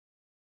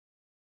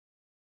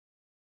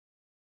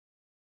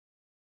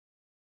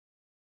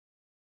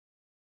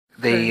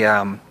They,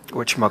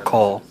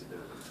 whatchamacall.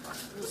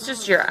 It's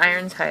just your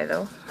iron's high,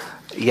 though.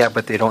 Yeah,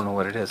 but they don't know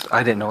what it is.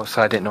 I didn't know,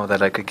 so I didn't know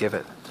that I could give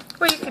it.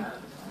 Well, you could.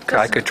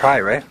 I could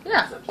try, right?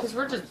 Yeah, because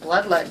we're just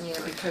bloodletting you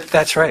because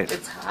that's right.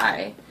 It's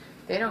high.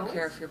 They don't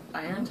care if your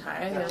iron's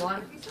high. They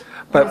want.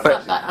 But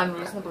not that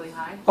unreasonably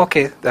high.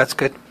 Okay, that's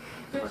good.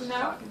 Good to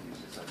know.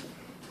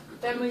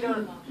 Then we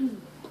don't.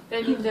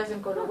 Then he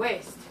doesn't go to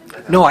waste.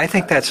 No, I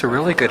think that's a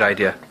really good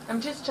idea.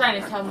 I'm just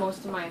trying to tell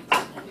most of my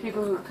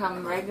people who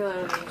come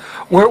regularly.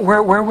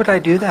 Where would I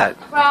do that?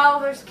 Well,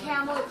 there's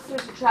Kamloops,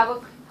 there's a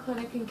travel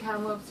clinic in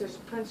Kamloops, there's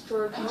Prince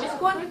George. You just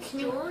go on the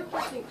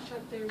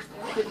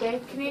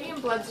Canadian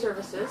Blood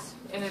Services,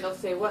 and it'll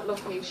say what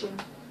location,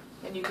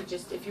 and you could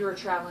just, if you were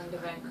traveling to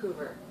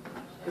Vancouver,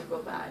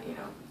 Google that, you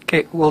know.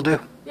 Okay, will do.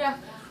 Yeah.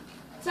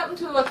 Something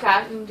to look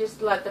at, and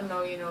just let them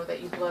know, you know,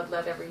 that you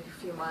bloodlet every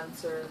few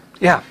months, or...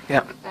 Yeah,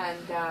 yeah. And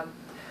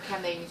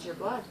can they use your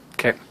blood?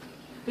 Okay.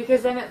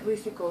 Because then at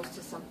least it goes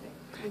to something.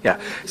 Yeah.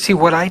 See,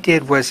 what I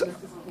did was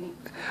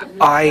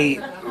I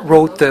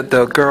wrote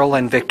the girl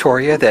in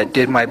Victoria that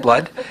did my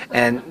blood,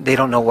 and they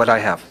don't know what I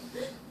have.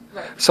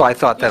 Right. So I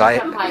thought that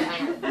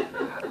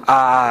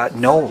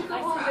no.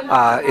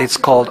 It's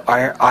called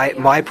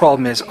iron. My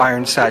problem is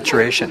iron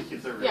saturation.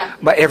 Yeah.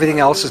 But everything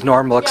else is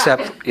normal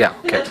except, yeah,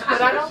 okay.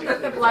 But I don't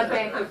think the blood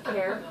bank would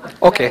care.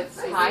 Okay. That it's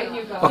high.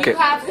 Okay. You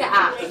have to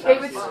ask. They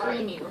would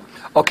screen you.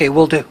 Okay,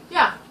 we'll do.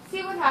 Yeah.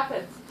 See what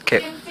happens.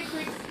 Okay. In 6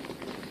 weeks.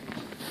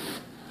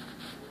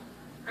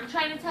 I'm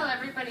trying to tell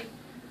everybody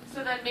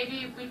so that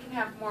maybe we can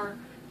have more,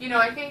 you know,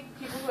 I think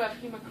people who have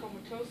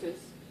hemochromatosis.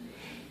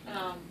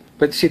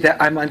 But see, that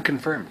I'm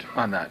unconfirmed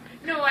on that.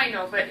 No, I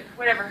know, but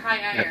whatever,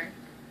 high iron,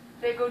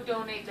 they go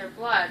donate their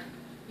blood.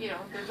 You know,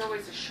 there's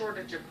always a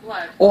shortage of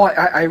blood. Oh,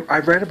 I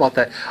read about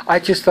that. I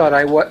just thought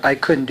I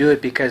couldn't do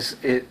it because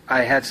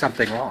I had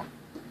something wrong.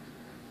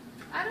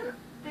 I don't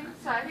think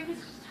so. I think it's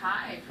just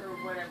high for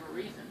whatever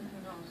reason.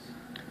 Who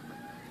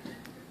knows?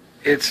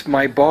 It's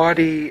my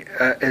body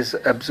is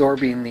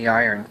absorbing the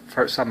iron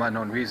for some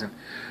unknown reason.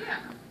 Yeah.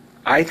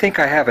 I think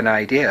I have an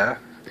idea,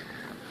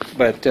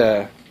 but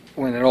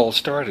when it all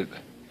started,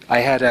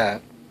 I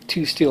had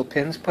 2 steel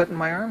pins put in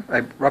my arm.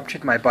 I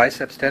ruptured my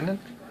biceps tendon.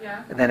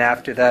 Yeah. And then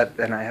after that,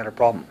 then I had a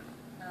problem.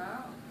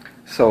 Oh.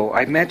 So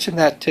I mentioned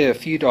that to a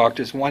few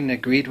doctors. One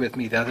agreed with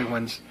me. The other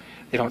ones,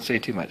 they don't say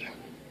too much.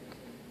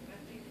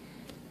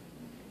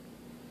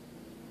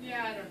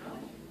 Yeah, I don't know.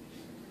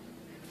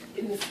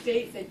 In the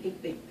States, I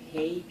think they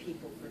pay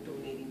people for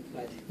donating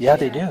blood. Yeah,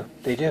 they do.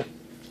 They do.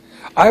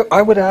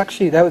 I would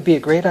actually, that would be a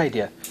great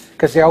idea.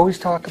 Because they always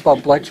talk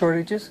about blood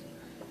shortages.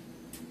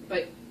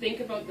 But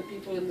think about the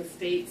people in the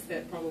States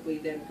that probably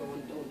then go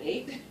and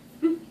donate.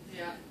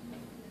 Yeah.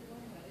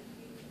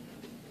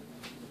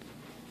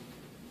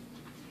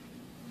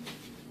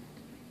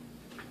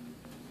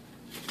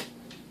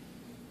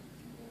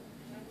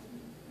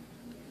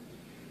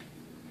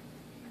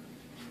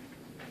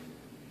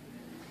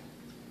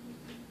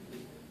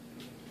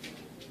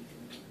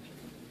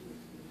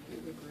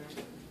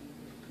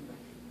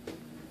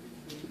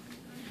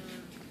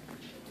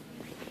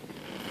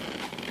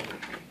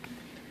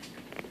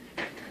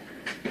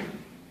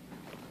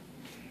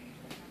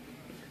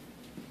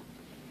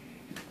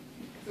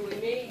 So we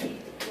may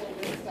need to pull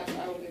this stuff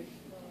out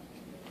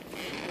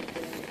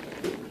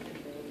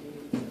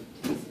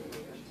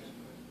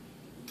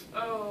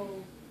Oh,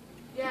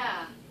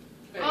 yeah.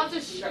 if... I'll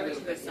just shove it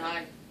to the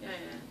side. Yeah,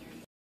 yeah.